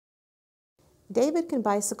David can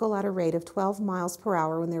bicycle at a rate of 12 miles per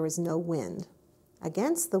hour when there is no wind.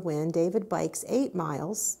 Against the wind, David bikes 8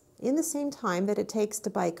 miles in the same time that it takes to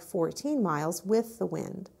bike 14 miles with the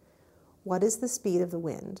wind. What is the speed of the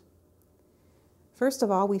wind? First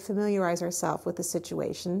of all, we familiarize ourselves with the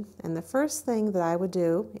situation, and the first thing that I would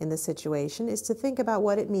do in the situation is to think about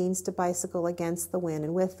what it means to bicycle against the wind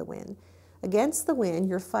and with the wind. Against the wind,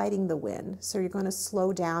 you're fighting the wind, so you're going to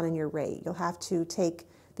slow down in your rate. You'll have to take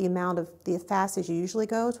the amount of the fastest you usually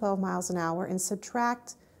go, 12 miles an hour, and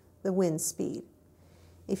subtract the wind speed.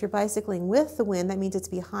 If you're bicycling with the wind, that means it's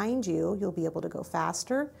behind you. You'll be able to go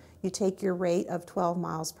faster. You take your rate of 12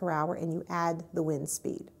 miles per hour and you add the wind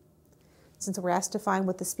speed. Since we're asked to find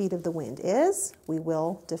what the speed of the wind is, we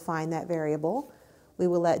will define that variable. We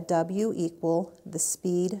will let W equal the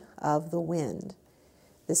speed of the wind.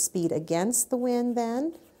 The speed against the wind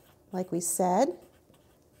then, like we said,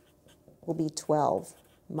 will be 12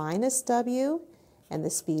 minus W, and the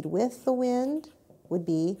speed with the wind would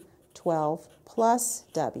be 12 plus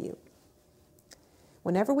W.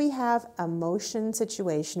 Whenever we have a motion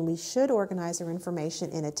situation, we should organize our information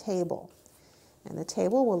in a table. And the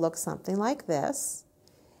table will look something like this.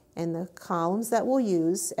 And the columns that we'll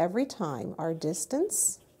use every time are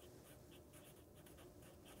distance,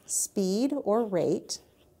 speed or rate,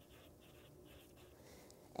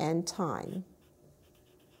 and time.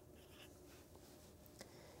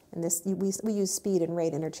 And this we use speed and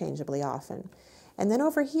rate interchangeably often. And then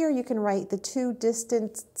over here you can write the two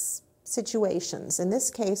distance situations. In this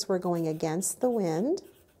case, we're going against the wind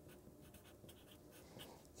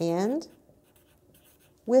and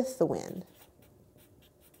with the wind.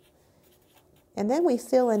 And then we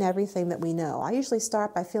fill in everything that we know. I usually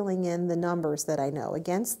start by filling in the numbers that I know.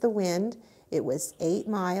 Against the wind, it was 8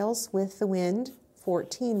 miles. With the wind,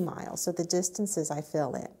 14 miles. So the distances I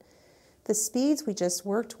fill in. The speeds we just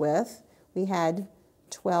worked with, we had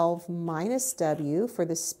 12 minus W for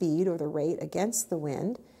the speed or the rate against the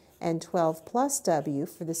wind, and 12 plus W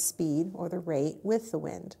for the speed or the rate with the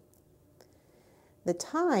wind. The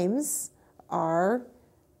times are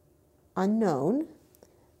unknown,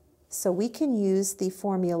 so we can use the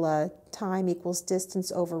formula time equals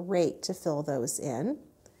distance over rate to fill those in,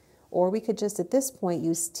 or we could just at this point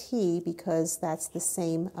use T because that's the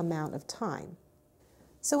same amount of time.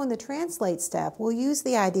 So in the translate step, we'll use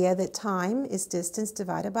the idea that time is distance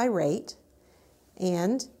divided by rate,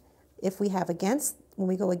 and if we have when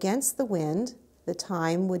we go against the wind, the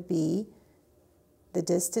time would be the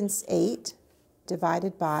distance 8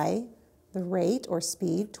 divided by the rate or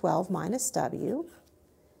speed 12 minus W,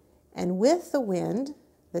 and with the wind,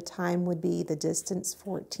 the time would be the distance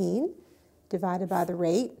 14 divided by the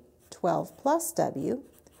rate 12 plus W,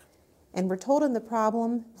 and we're told in the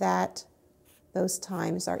problem that those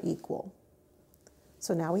times are equal.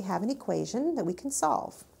 So now we have an equation that we can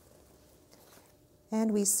solve.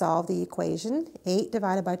 And we solve the equation. 8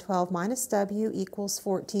 divided by 12 minus W equals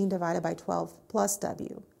 14 divided by 12 plus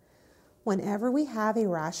W. Whenever we have a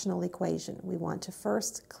rational equation, we want to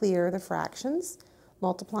first clear the fractions,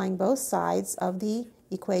 multiplying both sides of the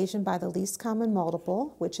equation by the least common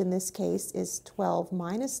multiple, which in this case is 12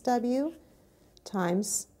 minus W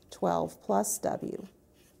times 12 plus W.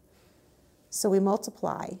 So we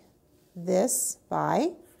multiply this by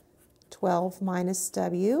 12 minus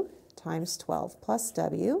W times 12 plus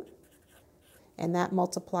W, and that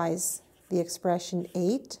multiplies the expression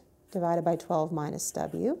 8 divided by 12 minus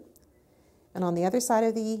W. And on the other side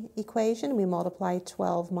of the equation, we multiply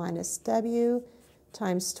 12 minus W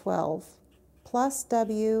times 12 plus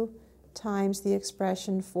W times the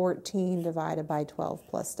expression 14 divided by 12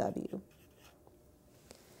 plus W.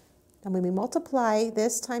 And when we multiply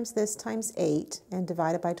this times 8 and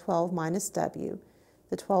divide it by 12 minus W,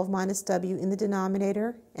 the 12 minus W in the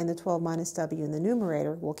denominator and the 12 minus W in the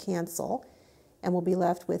numerator will cancel, and we'll be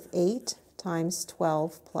left with 8 times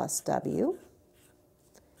 12 plus W.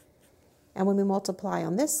 And when we multiply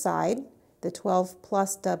on this side, the 12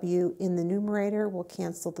 plus W in the numerator will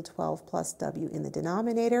cancel the 12 plus W in the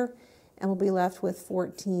denominator, and we'll be left with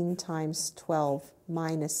 14 times 12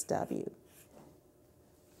 minus W.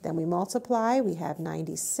 Then we multiply, we have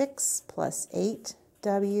 96 plus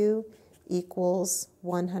 8W equals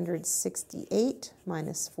 168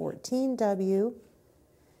 minus 14W.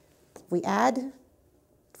 We add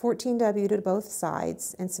 14W to both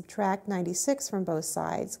sides and subtract 96 from both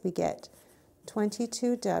sides. We get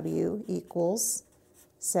 22W equals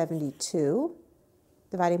 72.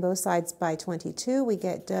 Dividing both sides by 22, we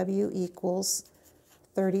get W equals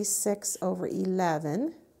 36 over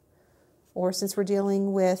 11. Or since we're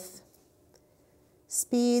dealing with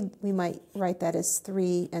speed, we might write that as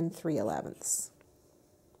 3 3/11.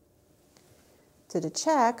 So to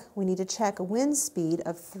check, we need to check a wind speed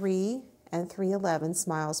of 3 and 3/11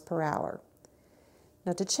 miles per hour.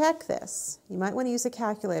 Now to check this, you might want to use a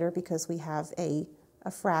calculator because we have a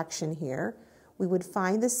fraction here. We would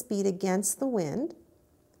find the speed against the wind,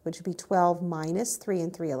 which would be 12 minus 3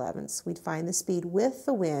 and 3/11. We'd find the speed with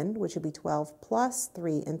the wind, which would be 12 plus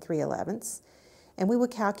 3 and 3/11. And we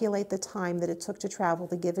would calculate the time that it took to travel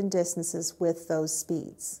the given distances with those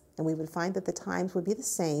speeds. And we would find that the times would be the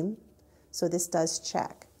same, so this does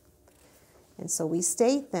check. And so we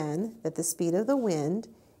state then that the speed of the wind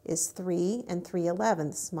is 3 and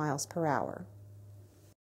 3/11 miles per hour.